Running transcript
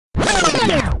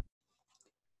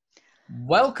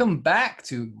Welcome back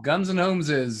to Guns N'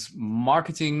 Holmes'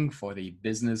 Marketing for the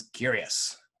Business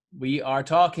Curious. We are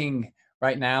talking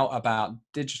right now about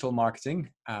digital marketing.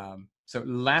 So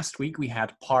last week we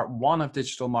had part one of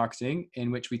digital marketing,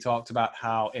 in which we talked about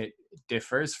how it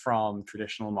differs from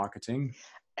traditional marketing.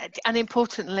 And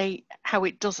importantly, how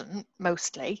it doesn't,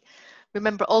 mostly.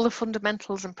 Remember, all the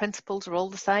fundamentals and principles are all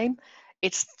the same.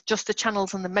 It's just the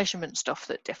channels and the measurement stuff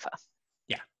that differ.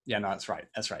 Yeah, no, that's right.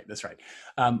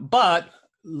 But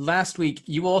last week,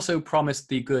 you also promised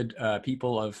the good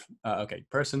people of, of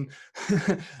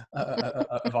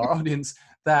our audience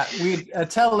that we'd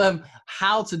tell them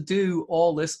how to do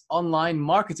all this online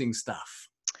marketing stuff.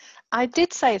 I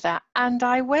did say that, and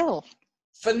I will.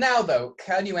 For now, though,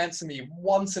 can you answer me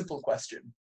one simple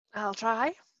question? I'll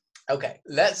try. Okay,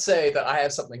 let's say that I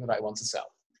have something that I want to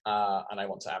sell, and I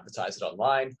want to advertise it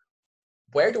online.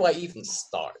 Where do I even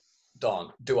start?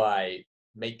 Dawn, do I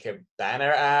make a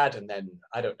banner ad and then,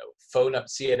 I don't know, phone up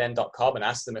CNN.com and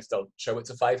ask them if they'll show it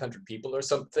to 500 people or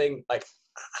something? Like,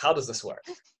 how does this work?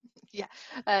 Yeah,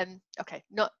 okay,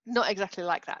 not exactly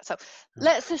like that. So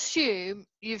let's assume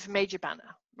you've made your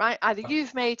banner, right? Either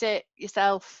you've made it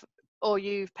yourself or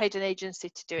you've paid an agency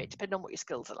to do it, depending on what your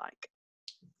skills are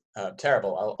like.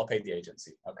 Terrible. I'll pay the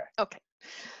agency. Okay.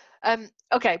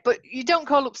 Okay, but you don't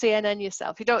call up CNN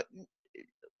yourself. You don't.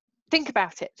 Think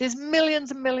about it. There's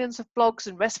millions and millions of blogs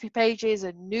and recipe pages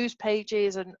and news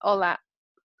pages and all that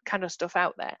kind of stuff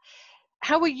out there.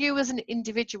 How are you as an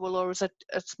individual or as a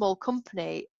small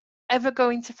company ever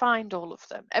going to find all of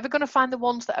them? Ever going to find the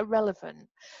ones that are relevant?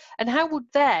 And how would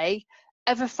they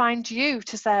ever find you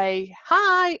to say,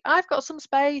 hi, I've got some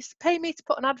space, pay me to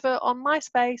put an advert on my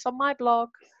space, on my blog?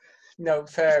 No,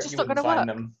 fair. It's just you not wouldn't going to find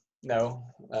work. them. No.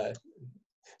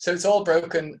 So it's all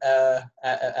broken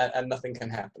and nothing can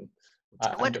happen.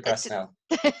 I'm depressed now.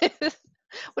 Well,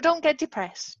 don't get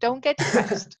depressed.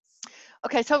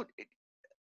 Okay, so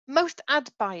most ad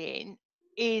buying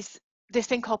is this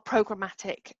thing called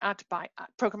programmatic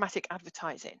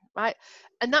advertising, right?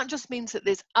 And that just means that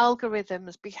there's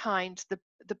algorithms behind the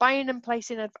buying and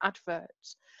placing of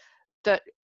adverts that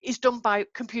is done by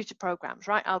computer programs,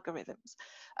 right? Algorithms.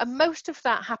 And most of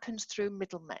that happens through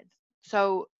middlemen.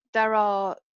 So there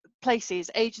are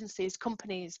places, agencies,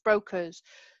 companies, brokers,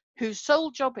 whose sole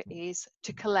job it is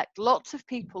to collect lots of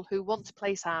people who want to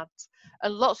place ads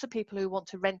and lots of people who want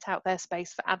to rent out their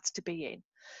space for ads to be in.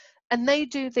 And they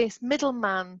do this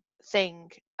middleman thing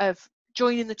of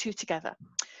joining the two together.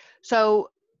 So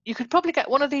you could probably get to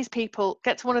one of these people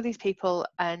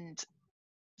and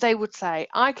they would say,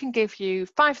 I can give you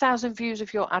 5,000 views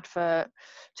of your advert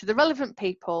to the relevant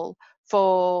people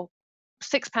for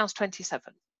 £6.27.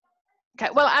 Okay,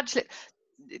 well, actually,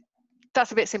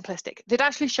 that's a bit simplistic. They'd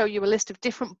actually show you a list of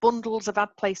different bundles of ad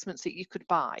placements that you could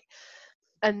buy.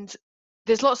 And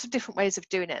there's lots of different ways of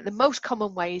doing it. The most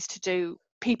common way is to do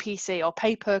PPC or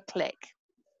pay per click.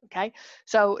 Okay,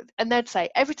 so, and they'd say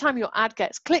every time your ad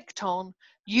gets clicked on,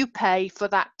 you pay for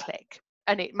that click.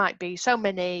 And it might be so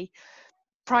many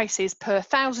prices per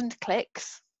 1,000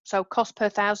 clicks. So cost per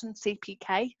 1,000,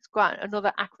 CPK. It's quite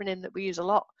another acronym that we use a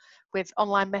lot with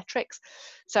online metrics.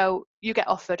 So you get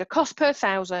offered a cost per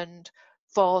 1,000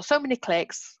 for so many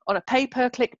clicks on a pay per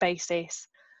click basis.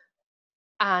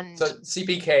 And so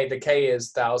CPK, the K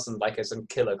is 1,000, like as in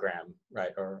kilogram,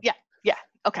 right? Or yeah,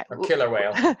 okay. Or killer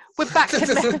whale. We're back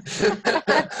to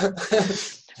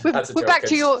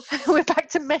we're back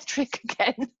to metric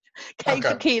again. K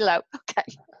for kilo. Okay.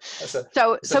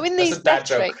 So in these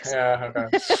metrics,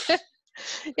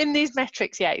 in these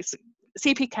metrics, yeah, it's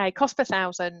CPK, cost per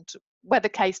 1,000, where the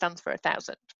K stands for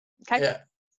 1,000. Okay. Yeah.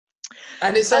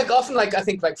 And it's like often like, I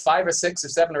think like 5 or 6 or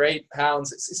 7 or 8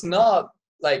 pounds. It's not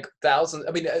like thousands.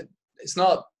 I mean, it's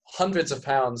not hundreds of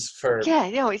pounds for it's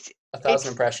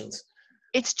 1,000 impressions.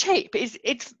 It's cheap.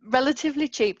 It's relatively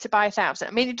cheap to buy 1,000.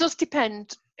 I mean, it does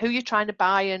depend who you're trying to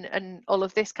buy and all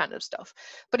of this kind of stuff,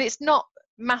 but it's not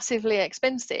massively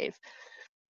expensive.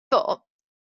 But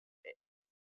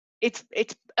it's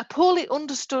a poorly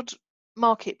understood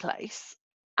marketplace,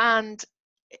 and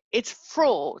it's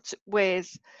fraught with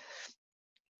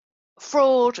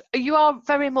fraud. You are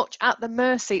very much at the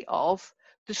mercy of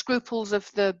the scruples of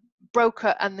the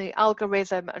broker and the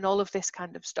algorithm and all of this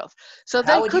kind of stuff. So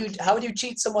how would you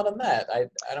cheat someone on that? I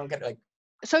don't get, like,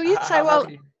 so you'd say, well,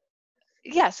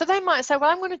 yeah, so they might say, well,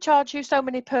 I'm going to charge you so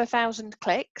many per 1,000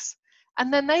 clicks,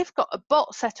 and then they've got a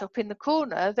bot set up in the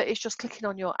corner that is just clicking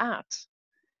on your ad.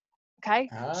 Okay,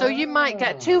 so you might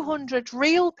get 200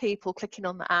 real people clicking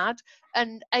on the ad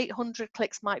and 800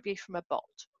 clicks might be from a bot.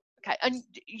 Okay, and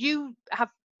you have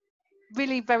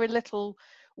really very little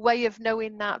way of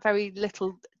knowing that, very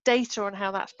little data on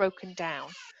how that's broken down.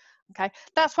 Okay,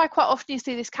 that's why quite often you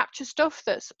see this capture stuff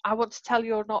that's, I want to tell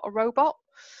you're not a robot.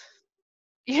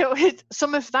 You know,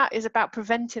 some of that is about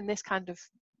preventing this kind of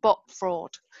bot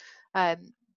fraud.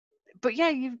 But yeah,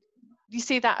 you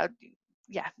see that,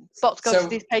 yeah, bots go to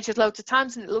these pages loads of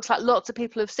times and it looks like lots of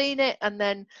people have seen it, and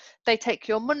then they take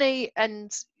your money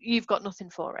and you've got nothing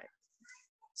for it.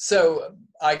 So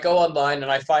I go online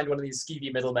and I find one of these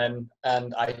skeevy middlemen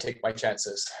and I take my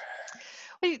chances.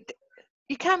 Well,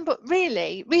 you can, but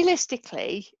really,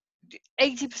 realistically,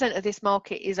 80% of this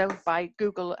market is owned by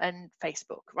Google and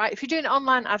Facebook, right? If you're doing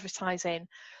online advertising,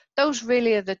 those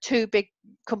really are the two big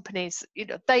companies. You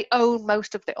know, they own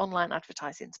most of the online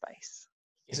advertising space.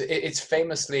 It's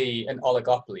famously an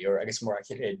oligopoly, or I guess more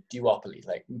accurately, a duopoly.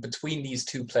 Like between these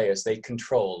two players, they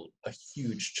control a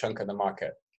huge chunk of the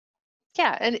market.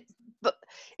 Yeah, but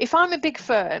if I'm a big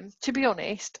firm, to be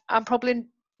honest, I'm probably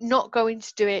not going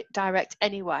to do it direct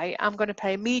anyway. I'm going to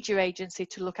pay a media agency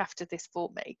to look after this for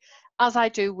me, as I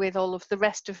do with all of the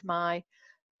rest of my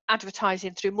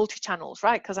advertising through multi-channels,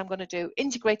 right? Because I'm going to do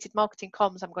integrated marketing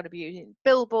comms, I'm going to be using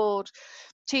billboard,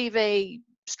 TV,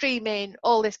 streaming,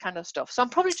 all this kind of stuff. So I'm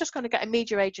probably just going to get a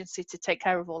media agency to take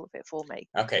care of all of it for me.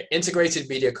 Okay, integrated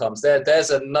media comms. There's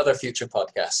another future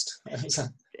podcast.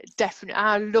 Definitely,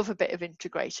 I love a bit of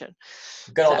integration.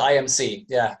 Good old IMC,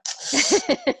 yeah.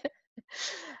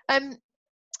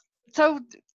 So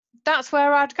that's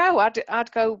where I'd go.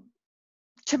 I'd go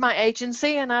to my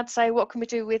agency and I'd say, what can we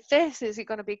do with this? Is it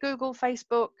going to be Google,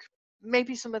 Facebook,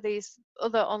 maybe some of these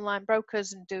other online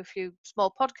brokers, and do a few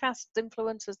small podcasts,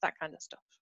 influencers, that kind of stuff.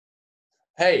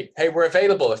 Hey, we're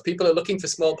available. If people are looking for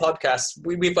small podcasts,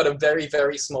 we've got a very,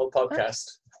 very small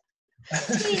podcast.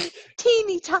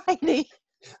 Teeny tiny.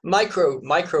 Micro.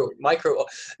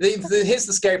 Here's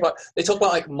the scary part. They talk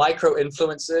about like micro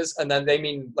influencers, and then they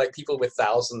mean like people with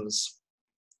thousands,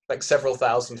 like several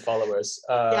thousand followers.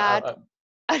 I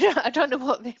don't know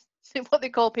what they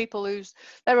call people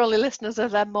their only listeners are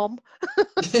their mom.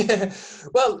 Yeah.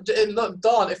 Well, look,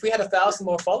 Dawn, if we had 1,000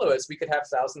 more followers, we could have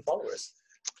 1,000 followers.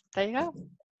 There you go.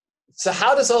 So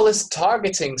how does all this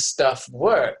targeting stuff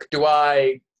work? Do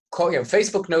I call,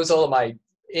 Facebook knows all of my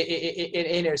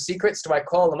inner secrets? Do I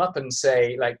call them up and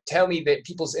say, like, tell me that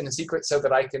people's inner secrets so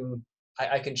that I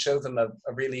can show them a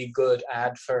really good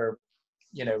ad for,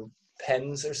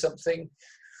 pens or something?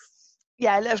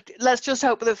 Yeah, let's just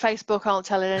hope that Facebook aren't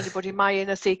telling anybody my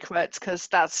inner secrets, because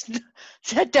that's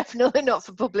definitely not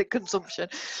for public consumption.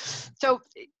 So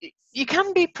you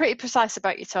can be pretty precise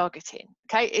about your targeting.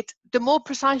 Okay, the more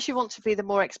precise you want to be, the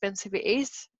more expensive it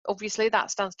is. Obviously,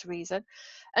 that stands to reason.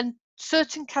 And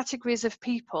certain categories of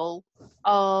people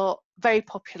are very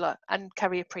popular and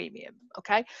carry a premium.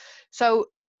 Okay, so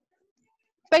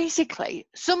basically,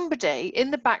 somebody in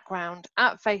the background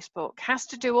at Facebook has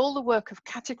to do all the work of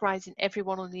categorizing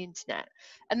everyone on the internet.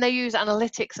 And they use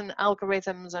analytics and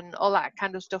algorithms and all that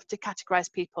kind of stuff to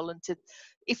categorize people and to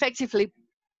effectively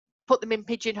put them in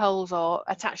pigeonholes or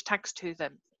attach tags to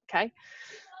them. Okay.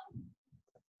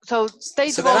 So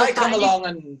then I come along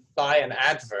and buy an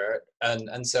advert,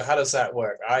 and so how does that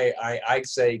work? I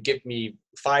say, give me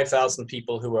 5,000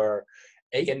 people who are,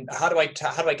 and how do I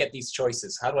get these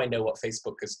choices? How do I know what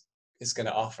Facebook is going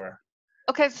to offer?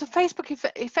 Okay, so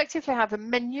Facebook effectively have a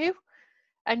menu,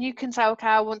 and you can say, okay,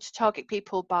 I want to target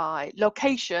people by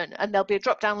location, and there'll be a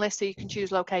drop-down list so you can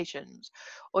choose locations.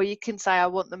 Or you can say, I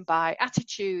want them by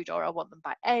attitude, or I want them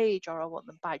by age, or I want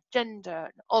them by gender,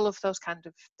 and all of those kind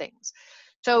of things.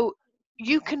 So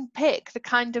you can pick the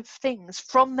kind of things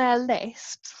from their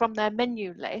list, from their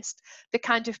menu list, the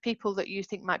kind of people that you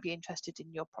think might be interested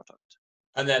in your product.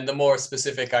 And then the more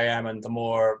specific I am, and the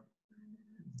more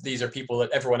these are people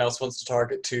that everyone else wants to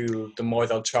target to, the more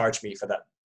they'll charge me for that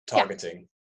targeting.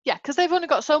 Yeah, because they've only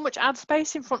got so much ad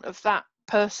space in front of that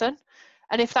person.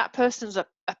 And if that person's a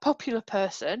popular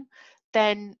person,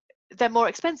 then they're more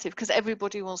expensive because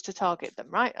everybody wants to target them,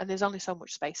 right? And there's only so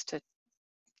much space to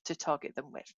target them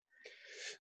with.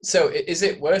 So is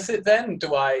it worth it then?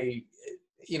 Do I,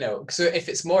 so if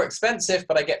it's more expensive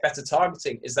but I get better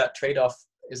targeting, is that trade-off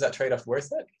worth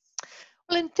it?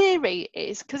 Well, in theory it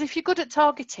is, because if you're good at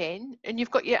targeting and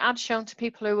you've got your ads shown to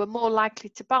people who are more likely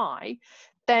to buy,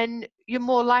 then you're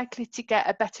more likely to get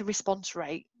a better response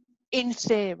rate, in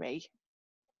theory.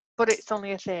 But it's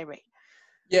only a theory.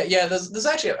 Yeah. There's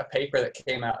actually a paper that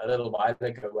came out a little while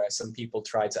ago where some people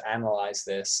tried to analyze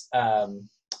this, and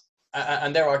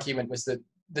their argument was that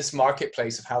this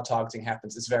marketplace of how targeting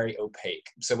happens is very opaque.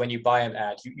 So when you buy an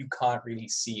ad, you can't really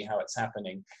see how it's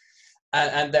happening.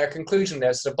 And their conclusion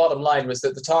there, so the bottom line was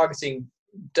that the targeting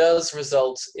does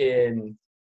result in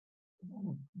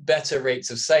better rates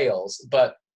of sales,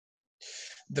 but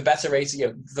the better rates,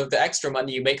 the extra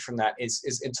money you make from that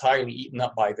is entirely eaten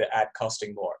up by the ad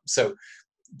costing more. So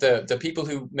the people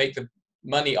who make the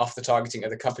money off the targeting are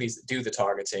the companies that do the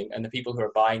targeting, and the people who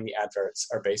are buying the adverts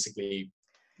are basically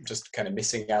just kind of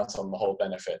missing out on the whole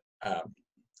benefit,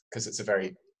 because it's a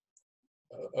very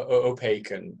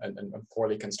opaque and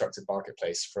poorly constructed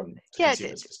marketplace from the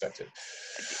consumer's perspective.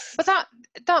 But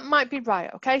that might be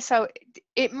right. Okay, so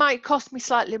it might cost me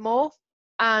slightly more,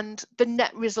 and the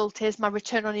net result is my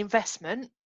return on investment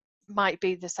might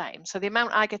be the same. So the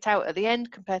amount I get out at the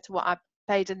end compared to what I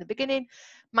paid in the beginning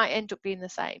might end up being the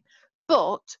same.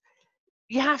 But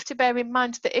you have to bear in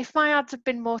mind that if my ads have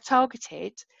been more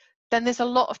targeted, then there's a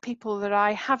lot of people that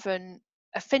I haven't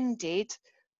offended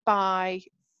by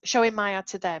showing my ad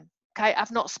to them. Okay,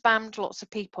 I've not spammed lots of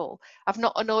people. I've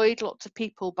not annoyed lots of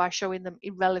people by showing them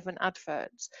irrelevant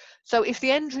adverts. So if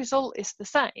the end result is the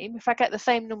same, if I get the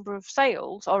same number of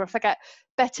sales, or if I get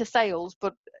better sales,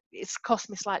 but it's cost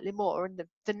me slightly more, and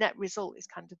the net result is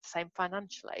kind of the same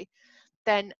financially,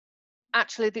 then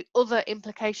actually the other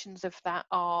implications of that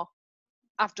are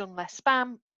I've done less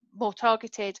spam, more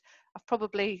targeted. I've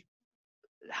probably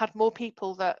had more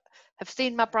people that have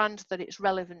seen my brand that it's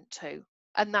relevant to,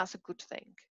 and that's a good thing.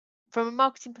 From a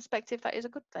marketing perspective, that is a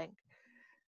good thing.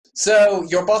 So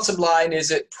your bottom line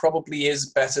is it probably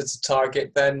is better to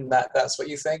target then? That's what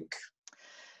you think?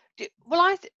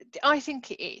 Well, I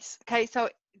think it is. Okay, so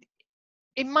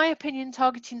in my opinion,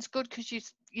 targeting is good because you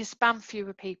spam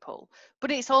fewer people,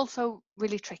 but it's also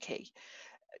really tricky.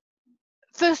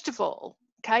 First of all,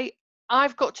 okay,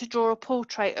 I've got to draw a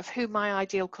portrait of who my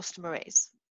ideal customer is.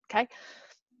 Okay,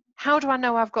 how do I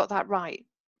know I've got that right?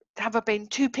 Have I been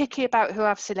too picky about who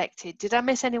I've selected? Did I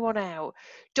miss anyone out?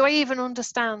 Do I even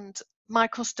understand my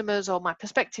customers or my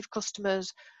prospective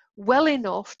customers well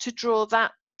enough to draw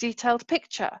that detailed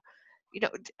picture?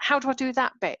 How do I do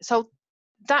that bit? So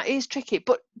that is tricky,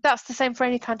 but that's the same for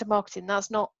any kind of marketing.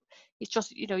 It's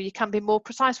just, you can be more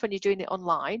precise when you're doing it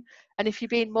online. And if you're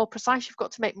being more precise, you've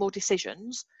got to make more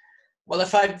decisions. Well,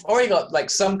 if I've already got like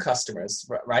some customers,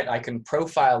 right, I can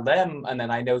profile them, and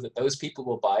then I know that those people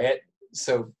will buy it.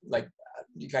 So like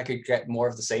I could get more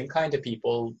of the same kind of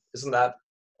people. Isn't that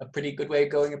a pretty good way of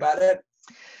going about it?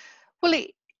 Well,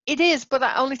 it is, but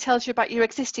that only tells you about your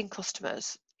existing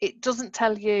customers. It doesn't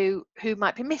tell you who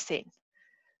might be missing.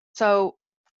 So,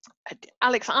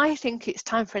 Alex, I think it's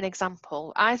time for an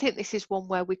example. I think this is one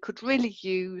where we could really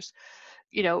use,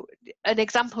 an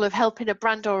example of helping a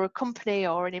brand or a company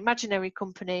or an imaginary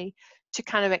company to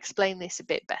kind of explain this a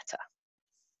bit better.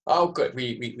 Oh, good.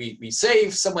 We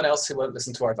save someone else who won't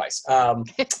listen to our advice.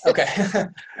 Okay.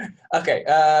 Okay.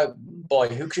 Boy,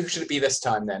 who should it be this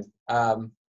time then?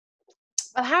 Well,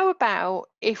 how about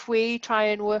if we try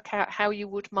and work out how you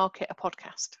would market a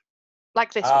podcast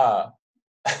like this one?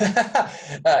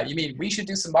 You mean we should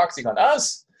do some marketing on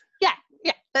us? Yeah.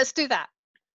 Let's do that.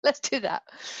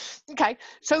 Okay.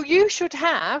 So you should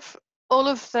have all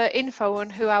of the info on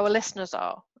who our listeners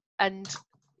are, and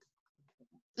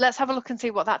let's have a look and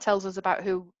see what that tells us about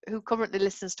who currently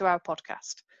listens to our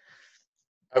podcast.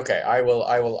 Okay, I will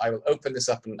open this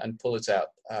up and pull it out.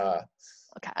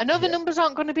 Okay, I know the numbers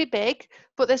aren't going to be big,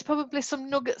 but there's probably some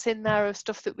nuggets in there of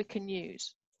stuff that we can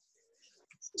use.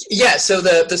 Yeah, so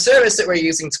the service that we're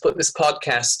using to put this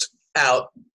podcast out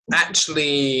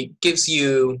actually gives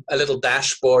you a little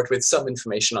dashboard with some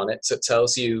information on it. So it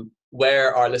tells you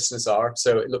where our listeners are.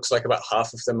 So it looks like about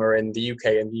half of them are in the UK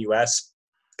and the US.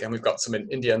 Again, we've got some in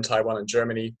India and Taiwan and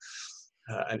Germany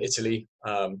and Italy.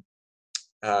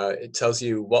 It tells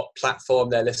you what platform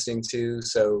they're listening to.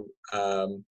 So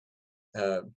 20%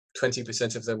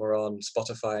 of them are on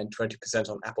Spotify and 20%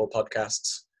 on Apple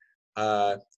Podcasts.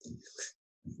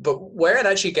 But where it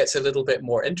actually gets a little bit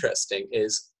more interesting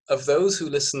is of those who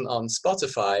listen on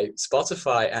Spotify,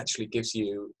 Spotify actually gives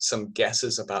you some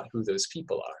guesses about who those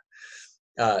people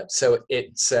are. So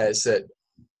it says that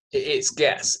its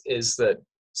guess is that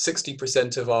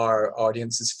 60% of our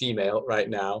audience is female right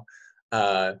now,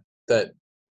 that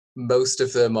most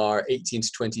of them are 18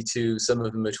 to 22, some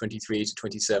of them are 23 to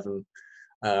 27,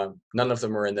 none of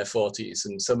them are in their 40s,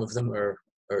 and some of them are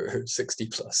 60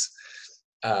 plus.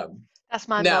 That's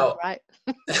my mom, right?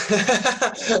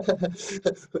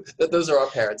 Those are our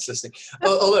parents listening.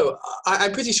 Although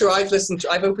I'm pretty sure I've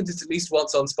opened it at least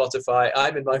once on Spotify.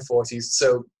 I'm in my 40s,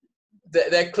 so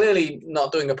they're clearly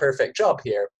not doing a perfect job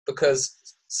here, because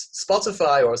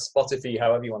Spotify, or Spotify,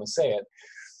 however you want to say it,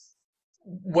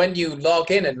 when you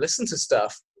log in and listen to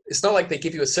stuff, it's not like they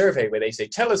give you a survey where they say,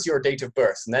 tell us your date of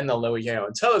birth, and then they'll know,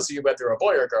 and tell us whether you're a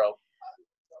boy or girl,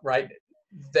 right?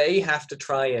 they have to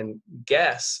try and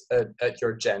guess at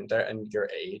your gender and your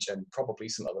age and probably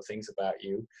some other things about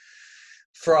you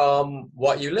from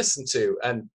what you listen to.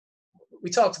 And we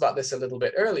talked about this a little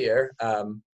bit earlier,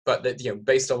 but that,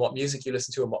 based on what music you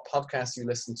listen to and what podcasts you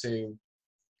listen to,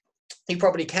 you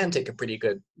probably can take a pretty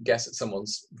good guess at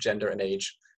someone's gender and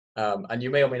age. And you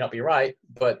may or may not be right,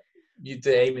 but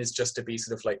the aim is just to be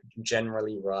sort of like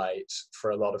generally right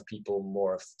for a lot of people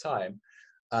more of the time.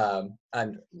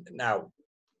 And now,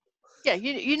 yeah,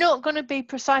 you're not going to be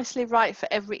precisely right for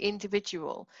every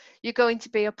individual. You're going to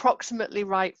be approximately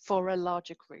right for a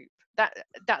larger group.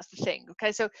 That's the thing.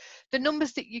 Okay, so the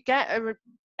numbers that you get are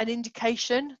an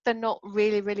indication. They're not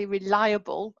really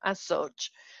reliable as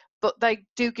such, but they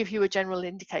do give you a general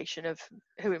indication of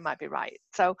who it might be right.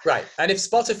 So right, and if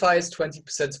Spotify is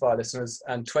 20% of our listeners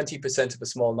and 20% of a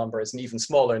small number is an even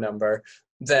smaller number,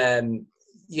 then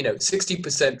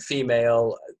 60%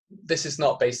 female. This is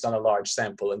not based on a large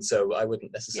sample, and so I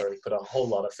wouldn't necessarily put a whole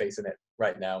lot of faith in it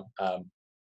right now.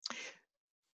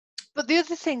 But the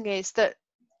other thing is that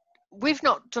we've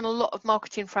not done a lot of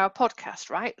marketing for our podcast,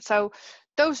 right? So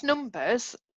those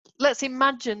numbers, let's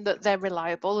imagine that they're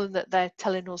reliable and that they're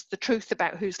telling us the truth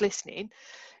about who's listening.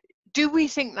 Do we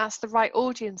think that's the right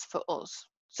audience for us?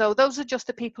 So those are just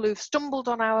the people who've stumbled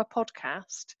on our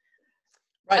podcast.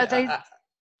 Right. Are they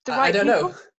the right I don't people?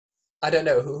 know. I don't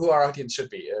know who our audience should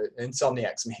be.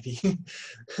 Insomniacs, maybe.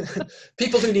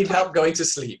 People who need help going to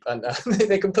sleep, and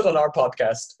they can put on our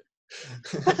podcast.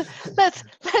 let's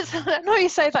I know you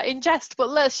say that in jest, but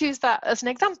let's use that as an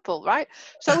example, right?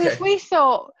 So Okay. if we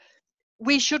thought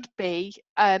we should be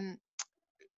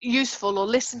useful or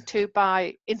listened to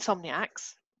by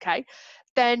insomniacs, okay,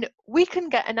 then we can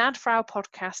get an ad for our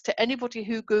podcast to anybody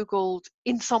who Googled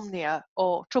insomnia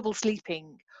or trouble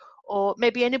sleeping, or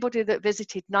maybe anybody that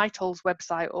visited Night Old's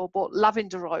website or bought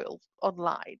lavender oil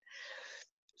online.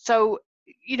 So,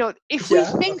 if we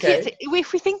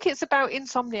think it's about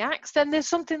insomniacs, then there's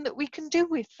something that we can do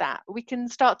with that. We can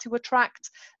start to attract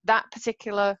that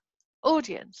particular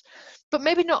audience. But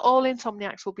maybe not all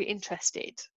insomniacs will be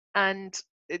interested. And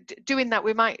doing that,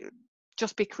 we might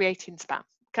just be creating spam.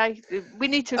 Okay, we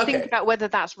need to think about whether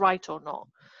that's right or not.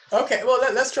 Okay, well,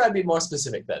 let's try and be more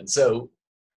specific then. So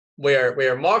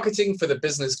we're marketing for the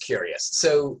business curious.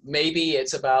 So maybe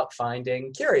it's about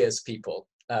finding curious people.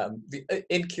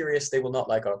 Incurious, they will not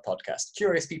like our podcast.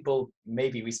 Curious people,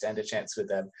 maybe we stand a chance with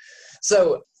them.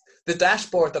 So the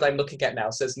dashboard that I'm looking at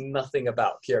now says nothing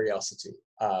about curiosity.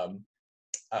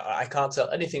 I can't tell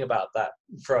anything about that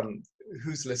from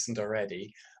who's listened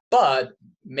already. But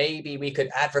maybe we could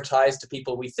advertise to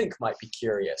people we think might be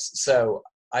curious. So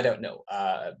I don't know,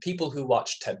 people who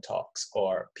watch TED Talks,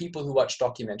 or people who watch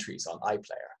documentaries on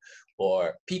iPlayer,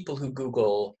 or people who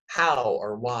Google how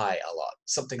or why a lot,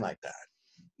 something like that.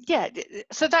 Yeah,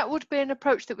 so that would be an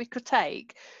approach that we could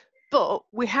take, but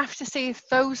we have to see if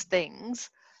those things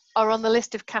are on the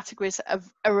list of categories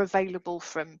are available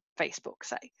from Facebook,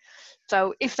 say.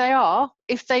 So if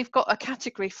they've got a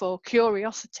category for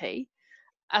curiosity,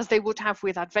 as they would have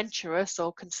with adventurous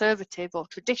or conservative or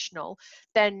traditional,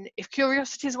 then if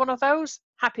curiosity is one of those,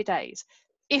 happy days.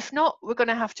 If not, we're going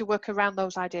to have to work around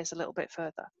those ideas a little bit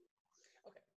further.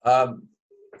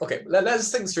 Okay,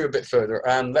 let's think through a bit further.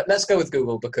 Let's go with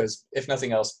Google, because if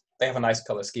nothing else, they have a nice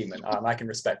color scheme, and I can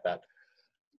respect that.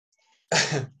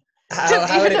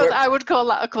 I would call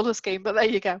that a color scheme, but there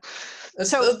you go.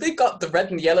 So they've got the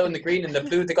red and yellow and the green and the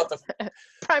blue. They got the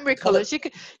primary colors. You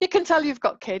can tell you've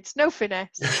got kids. No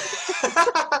finesse.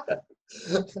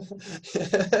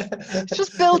 It's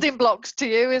just building blocks to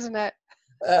you, isn't it?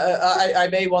 I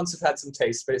may once have had some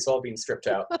taste, but it's all been stripped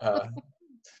out.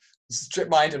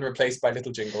 Stripped mined and replaced by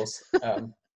little jingles.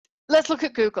 Let's look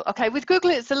at Google. Okay, with Google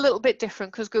it's a little bit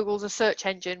different because Google's a search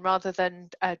engine rather than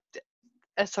a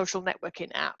social networking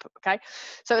app. Okay,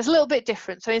 so it's a little bit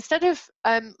different. So instead of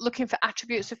looking for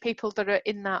attributes of people that are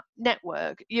in that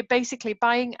network, you're basically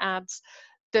buying ads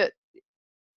that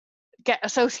get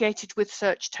associated with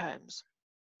search terms.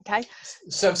 Okay,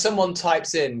 so if someone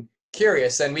types in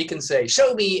curious, then we can say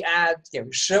show me ad,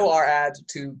 show our ad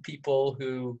to people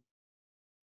who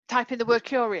type in the word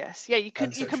curious. Yeah, you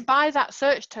can buy that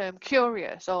search term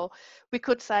curious, or we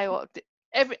could say, or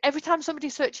every time somebody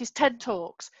searches TED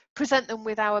Talks, present them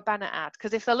with our banner ad,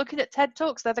 because if they're looking at TED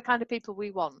Talks, they're the kind of people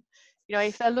we want.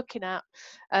 If they're looking at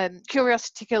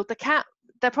Curiosity Killed the Cat,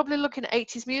 they're probably looking at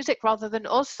 80s music rather than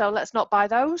us, so let's not buy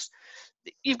those.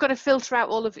 You've got to filter out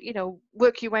all of,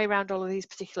 work your way around all of these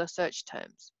particular search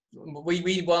terms.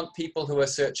 We want people who are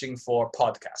searching for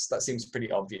podcasts. That seems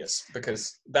pretty obvious,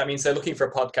 because that means they're looking for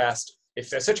a podcast if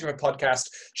they're searching for a podcast,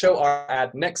 show our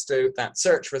ad next to that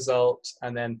search result,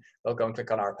 and then they'll go and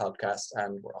click on our podcast,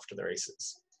 and we're off to the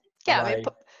races. Yeah, I mean,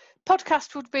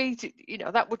 podcast would be,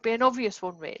 that would be an obvious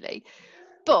one, really.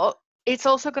 But it's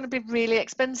also going to be really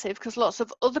expensive because lots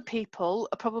of other people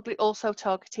are probably also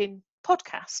targeting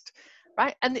podcast,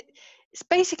 right? And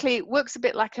it works a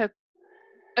bit like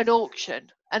an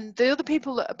auction. And the other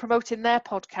people that are promoting their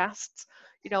podcasts,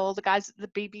 all the guys at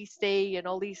the BBC and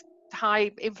all these high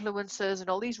influencers and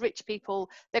all these rich people,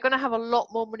 they're going to have a lot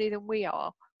more money than we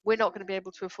are. We're not going to be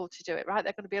able to afford to do it, right?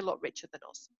 They're going to be a lot richer than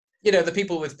us. The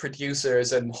people with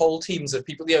producers and whole teams of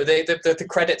people, the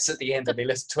credits at the end, and they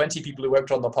list 20 people who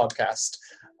worked on the podcast.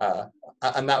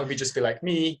 And that would just be like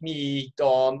me,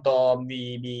 Dawn,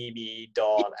 me,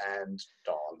 Dawn, and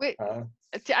Dawn.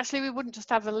 Actually, we wouldn't just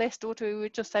have a list, would we? We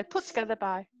would just say, put together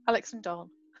by Alex and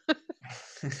Dawn.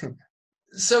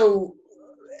 So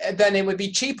then it would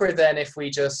be cheaper than if we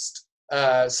just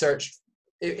searched,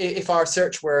 if our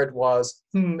search word was,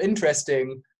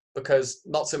 interesting, because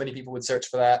not so many people would search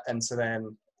for that, and so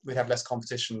then we'd have less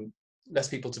competition, less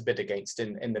people to bid against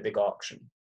in the big auction.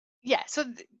 Yeah, so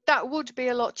that would be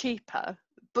a lot cheaper,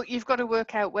 but you've got to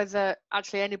work out whether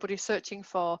actually anybody's searching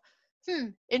for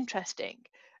interesting,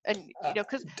 and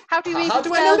because how do I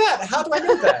know that? How do I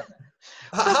know that?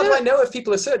 How do I know if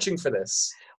people are searching for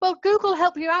this? Well, Google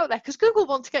help you out there, because Google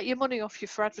want to get your money off you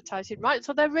for advertising, right?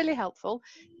 So they're really helpful.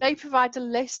 They provide a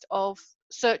list of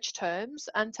search terms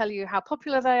and tell you how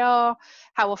popular they are,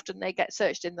 how often they get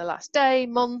searched in the last day,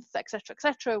 month,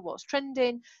 etc., what's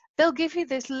trending. They'll give you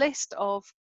this list of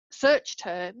search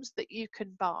terms that you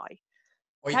can buy.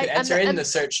 Or you can enter in the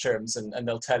search terms and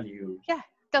they'll tell you. Yeah,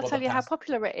 they'll tell you how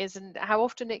popular it is and how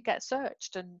often it gets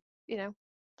searched, and and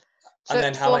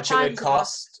then how much it would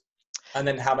cost. And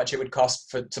then how much it would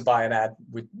cost to buy an ad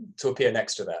to appear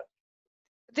next to that.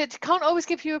 They can't always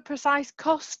give you a precise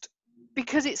cost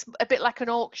because it's a bit like an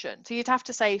auction. So you'd have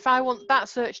to say, if I want that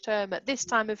search term at this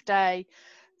time of day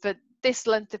for this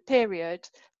length of period,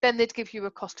 then they'd give you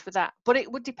a cost for that. But it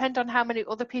would depend on how many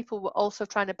other people were also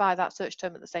trying to buy that search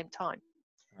term at the same time.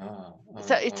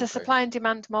 So it's a supply and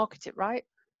demand market, right?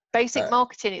 Basic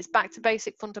marketing, it's back to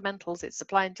basic fundamentals. It's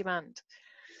supply and demand.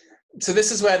 So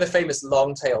this is where the famous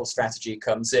long tail strategy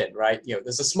comes in, right?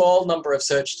 There's a small number of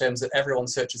search terms that everyone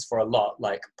searches for a lot,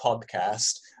 like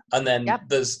podcast. And then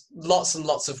there's lots and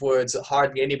lots of words that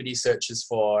hardly anybody searches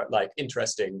for, like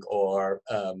interesting or,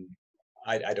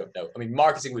 I don't know. I mean,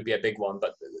 marketing would be a big one,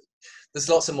 but there's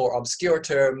lots of more obscure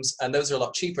terms, and those are a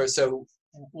lot cheaper. So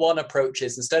one approach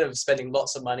is, instead of spending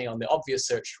lots of money on the obvious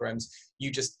search terms,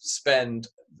 you just spend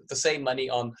the same money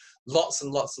on lots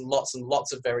and lots and lots and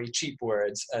lots of very cheap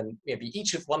words, and maybe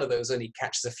each of one of those only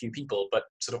catches a few people, but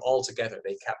sort of all together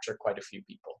they capture quite a few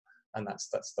people, and that's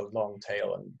the long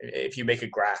tail. And if you make a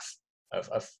graph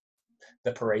of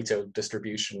the Pareto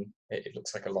distribution, it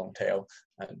looks like a long tail,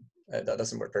 and that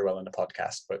doesn't work very well in a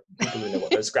podcast, but people who know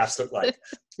what those graphs look like.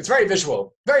 It's very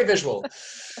visual, very visual.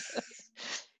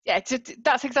 Yeah,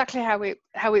 that's exactly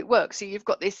how it works. So you've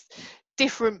got this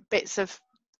different bits of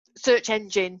search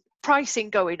engine pricing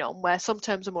going on, where some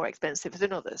terms are more expensive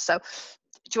than others. So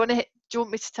do you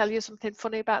want me to tell you something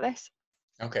funny about this?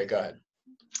 Okay, go ahead.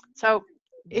 So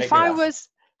if I was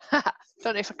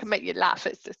don't know if I can make you laugh.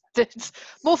 It's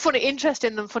more funny,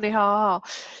 interesting than funny, ha ha.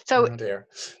 So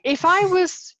if I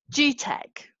was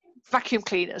G-Tech vacuum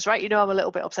cleaners, right? I'm a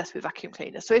little bit obsessed with vacuum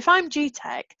cleaners. So if I'm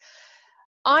G-Tech,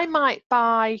 I might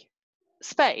buy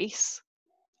space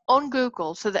on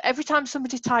Google so that every time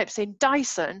somebody types in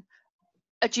Dyson,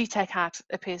 a G-Tech ad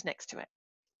appears next to it.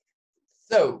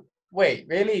 So wait,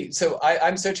 really? So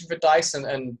I'm searching for Dyson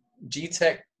and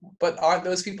G-Tech, but aren't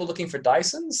those people looking for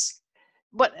Dysons?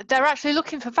 Well, they're actually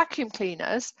looking for vacuum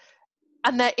cleaners,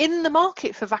 and they're in the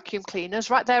market for vacuum cleaners,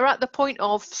 right? They're at the point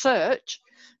of search,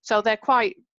 so they're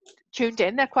quite tuned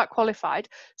in, they're quite qualified.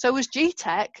 So as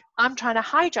G-Tech, I'm trying to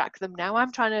hijack them now.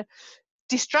 I'm trying to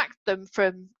distract them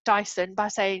from Dyson by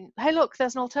saying, hey, look,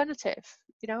 there's an alternative.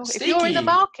 Sneaky. If you're in the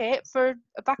market for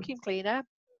a vacuum cleaner,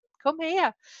 come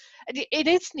here. And it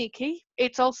is sneaky.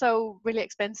 It's also really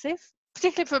expensive,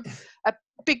 particularly for a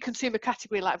big consumer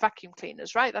category like vacuum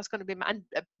cleaners, right? That's going to be, and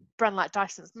a brand like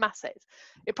Dyson's massive.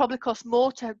 It probably costs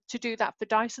more to do that for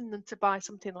Dyson than to buy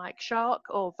something like Shark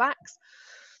or Vax.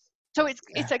 So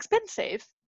it's expensive,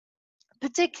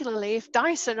 particularly if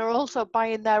Dyson are also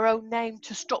buying their own name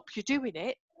to stop you doing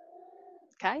it.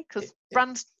 Okay, because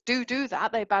brands do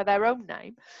that. They buy their own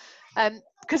name.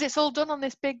 Because it's all done on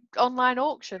this big online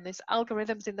auction, there's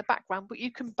algorithms in the background, but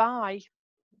you can buy.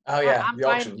 Oh yeah, the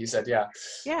auction, you said, yeah.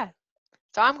 Yeah.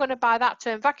 So I'm going to buy that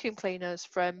term vacuum cleaners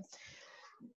from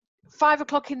 5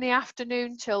 o'clock in the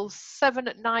afternoon till 7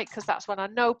 at night, because that's when I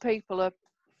know people are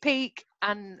peak,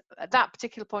 and at that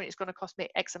particular point it's going to cost me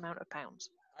X amount of pounds.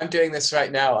 I'm doing this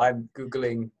right now. I'm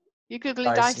Googling. You're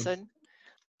Googling Dyson.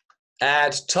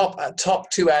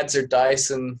 Top 2 ads are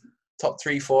Dyson, top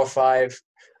 3, 4, 5.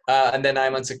 And then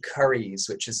I'm onto Currys,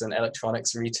 which is an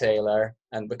electronics retailer,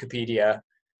 and Wikipedia,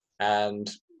 and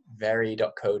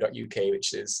very.co.uk,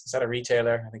 which is that a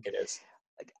retailer? I think it is.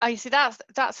 I see,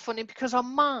 that's funny, because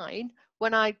on mine,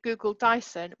 when I Google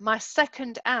Dyson, my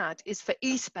second ad is for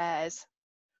eSpares.co.uk,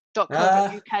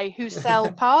 who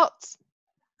sell parts.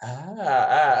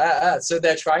 So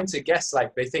they're trying to guess,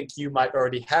 like they think you might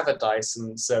already have a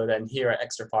Dyson, so then here are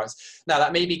extra parts. Now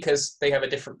that may be because they have a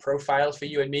different profile for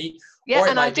you and me. Yeah,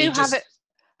 and I do have it,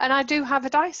 and I do have a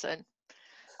Dyson.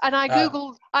 And I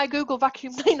Google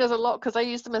vacuum cleaners a lot because I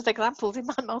use them as examples in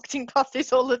my marketing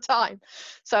classes all the time.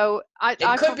 So I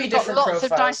probably got lots of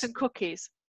Dyson cookies.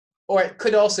 Or it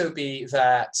could also be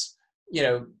that,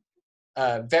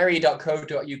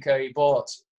 very.co.uk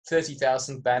bought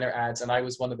 30,000 banner ads, and I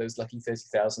was one of those lucky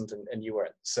 30,000, and you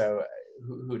weren't. So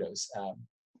who knows?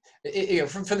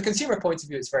 From the consumer point of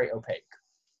view, it's very opaque.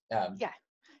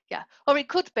 Yeah. Or it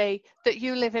could be that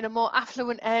you live in a more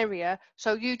affluent area,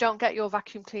 so you don't get your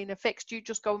vacuum cleaner fixed. You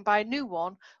just go and buy a new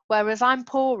one. Whereas I'm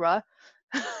poorer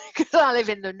because I live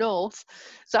in the north,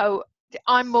 so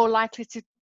I'm more likely to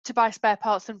buy spare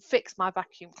parts and fix my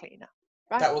vacuum cleaner.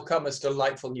 Right? That will come as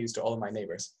delightful news to all of my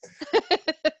neighbors.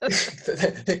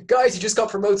 Guys, you just got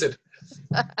promoted.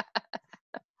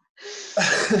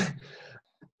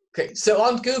 Okay, so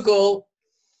on Google,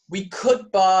 we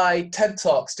could buy TED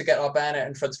Talks to get our banner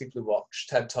in front of people who watch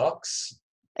TED Talks.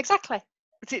 Exactly.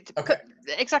 Okay.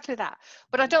 Exactly that.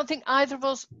 But I don't think either of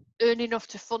us earn enough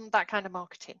to fund that kind of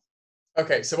marketing.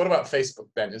 Okay, so what about Facebook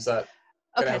then? Is that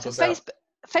going to help us out?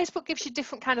 Facebook gives you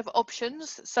different kind of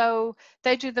options. So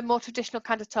they do the more traditional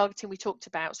kind of targeting we talked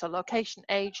about. So location,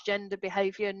 age, gender,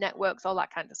 behavior, networks, all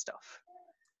that kind of stuff.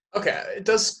 Okay, it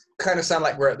does kind of sound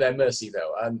like we're at their mercy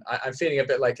though. And I'm feeling a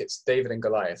bit like it's David and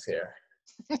Goliath here.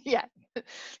 Yeah,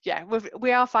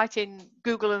 we are fighting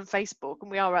Google and Facebook,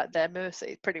 and we are at their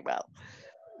mercy pretty well.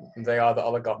 They are the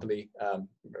oligopoly,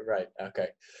 right? Okay,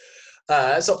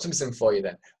 that's optimism for you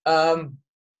then.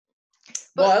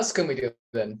 What else can we do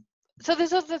then? So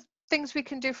there's other things we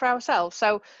can do for ourselves.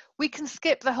 So we can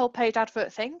skip the whole paid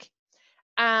advert thing,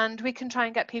 and we can try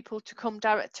and get people to come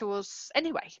direct to us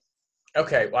anyway.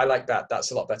 Okay, well, I like that. That's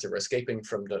a lot better. We're escaping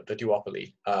from the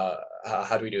duopoly.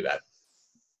 How do we do that?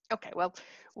 Okay, well,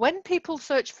 when people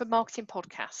search for marketing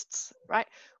podcasts, right,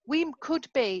 we could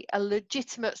be a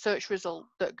legitimate search result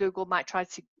that Google might try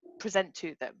to present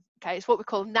to them. Okay, it's what we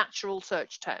call natural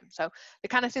search term. So the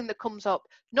kind of thing that comes up,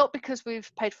 not because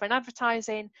we've paid for an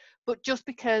advertising, but just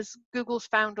because Google's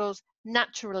found us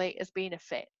naturally as being a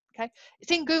fit. Okay,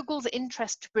 it's in Google's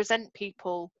interest to present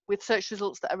people with search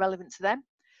results that are relevant to them.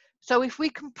 So if we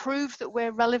can prove that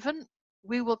we're relevant,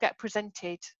 we will get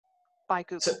presented by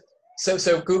Google.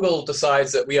 So Google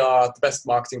decides that we are the best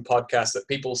marketing podcast, that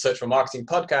people search for marketing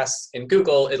podcasts in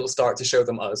Google, it'll start to show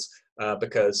them us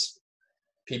because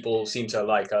people seem to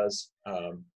like us.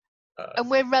 And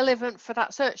we're relevant for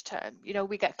that search term.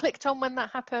 We get clicked on when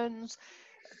that happens,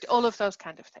 all of those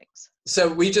kind of things.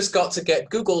 So we just got to get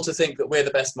Google to think that we're the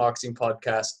best marketing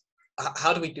podcast.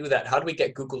 How do we do that? How do we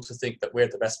get Google to think that we're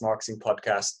the best marketing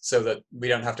podcast so that we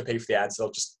don't have to pay for the ads?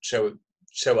 They'll just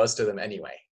show us to them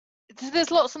anyway.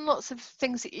 There's lots and lots of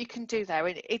things that you can do there.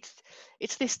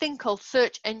 It's this thing called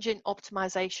search engine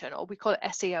optimization, or we call it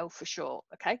SEO for short.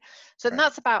 Okay, so right.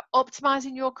 That's about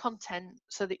optimizing your content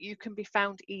so that you can be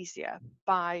found easier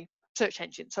by search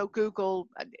engine. So Google,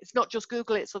 it's not just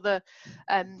Google, it's other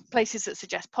places that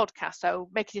suggest podcasts. So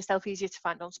making yourself easier to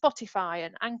find on Spotify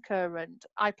and Anchor and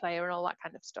iPlayer and all that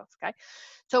kind of stuff. Okay,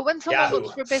 so when someone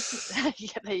looks for a business,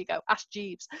 yeah, there you go, ask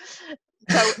Jeeves.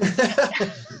 So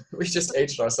we just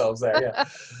aged ourselves there, yeah.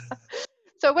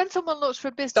 So when someone looks for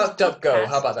a business DuckDuckGo,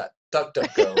 how about that?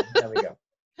 DuckDuckGo, there we go.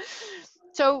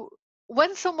 So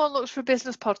when someone looks for a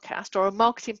business podcast or a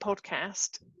marketing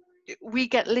podcast, we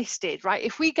get listed, right?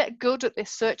 If we get good at this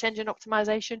search engine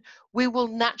optimization, we will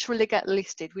naturally get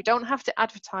listed. We don't have to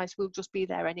advertise, we'll just be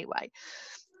there anyway.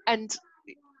 And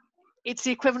it's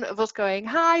the equivalent of us going,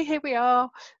 hi, here we are.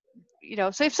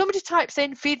 So if somebody types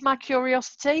in feed my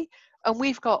curiosity and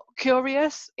we've got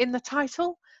curious in the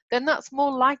title, then that's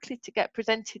more likely to get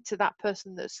presented to that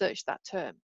person that searched that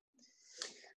term.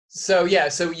 So yeah,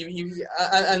 so you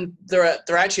and there are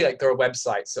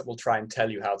websites that will try and tell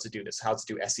you how to do this, how to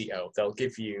do SEO. They'll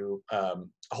give you a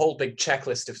whole big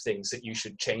checklist of things that you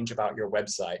should change about your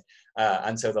website,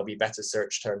 and so there'll be better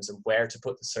search terms and where to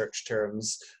put the search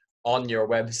terms. on your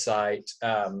website.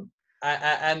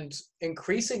 And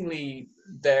increasingly,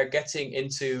 they're getting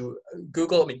into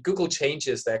Google. I mean, Google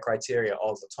changes their criteria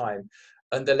all the time,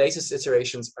 and the latest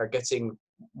iterations are getting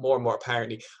more and more.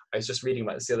 Apparently, I was just reading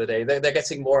about this the other day. They're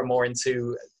getting more and more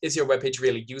into, is your web page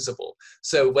really usable?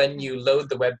 So when you load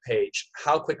the web page,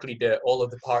 how quickly do all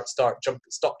of the parts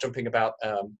stop jumping about,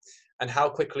 and how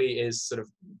quickly is sort of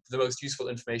the most useful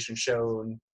information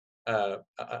shown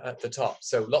at the top?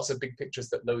 So lots of big pictures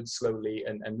that load slowly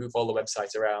and move all the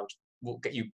website around will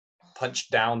get you punched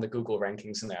down the Google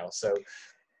rankings now. So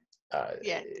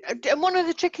yeah, and one of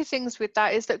the tricky things with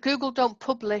that is that Google don't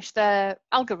publish their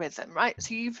algorithm, right?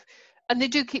 So and they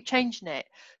do keep changing it.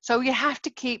 So you have to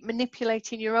keep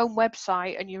manipulating your own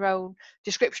website and your own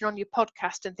description on your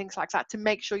podcast and things like that to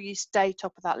make sure you stay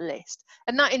top of that list.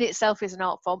 And that in itself is an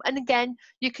art form. And again,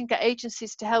 you can get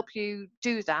agencies to help you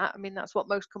do that. I mean, that's what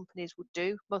most companies would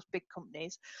do, most big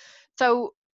companies.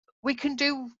 So we can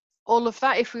do all of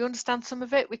that. If we understand some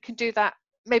of it, we can do that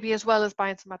maybe as well as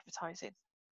buying some advertising.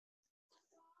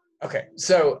 Okay,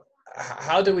 so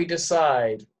how do we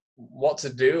decide what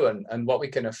to do and what we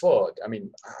can afford? I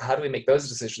mean, how do we make those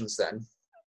decisions then?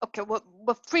 Okay, well,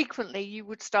 frequently you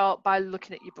would start by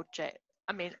looking at your budget.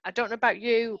 I mean, I don't know about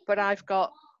you, but I've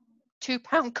got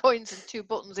 £2 coins and 2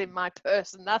 buttons in my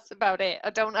purse, and that's about it.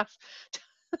 I don't have.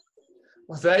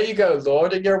 Well, there you go,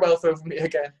 lording your wealth over me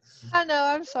again. I know,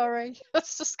 I'm sorry. I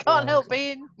just can't help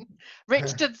being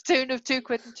rich to the tune of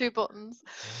 £2 and 2 buttons.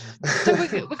 So we're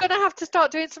going to have to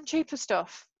start doing some cheaper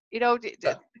stuff. You know,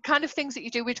 the kind of things that you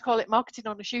do, we'd call it marketing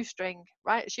on a shoestring,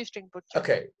 right? A shoestring budget.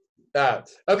 Okay.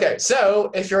 Okay,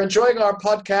 so if you're enjoying our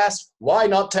podcast, why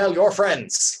not tell your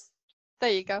friends?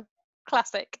 There you go.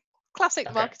 Classic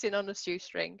marketing on a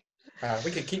shoestring.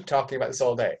 We could keep talking about this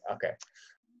all day. Okay.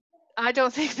 I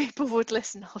don't think people would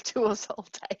listen to us all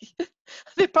day.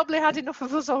 They've probably had enough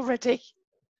of us already.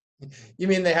 You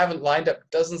mean they haven't lined up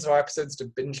dozens of episodes to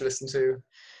binge listen to?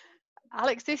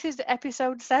 Alex, this is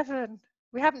episode 7.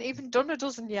 We haven't even done a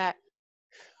dozen yet.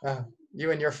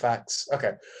 You and your facts.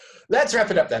 Okay, let's wrap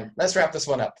it up then. Let's wrap this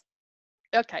one up.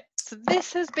 Okay, so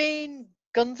this has been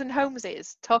Guns and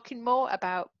Homeses, talking more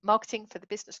about marketing for the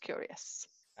business curious.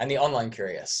 And the online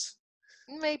curious.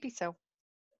 Maybe so.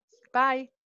 Bye.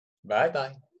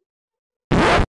 Bye-bye.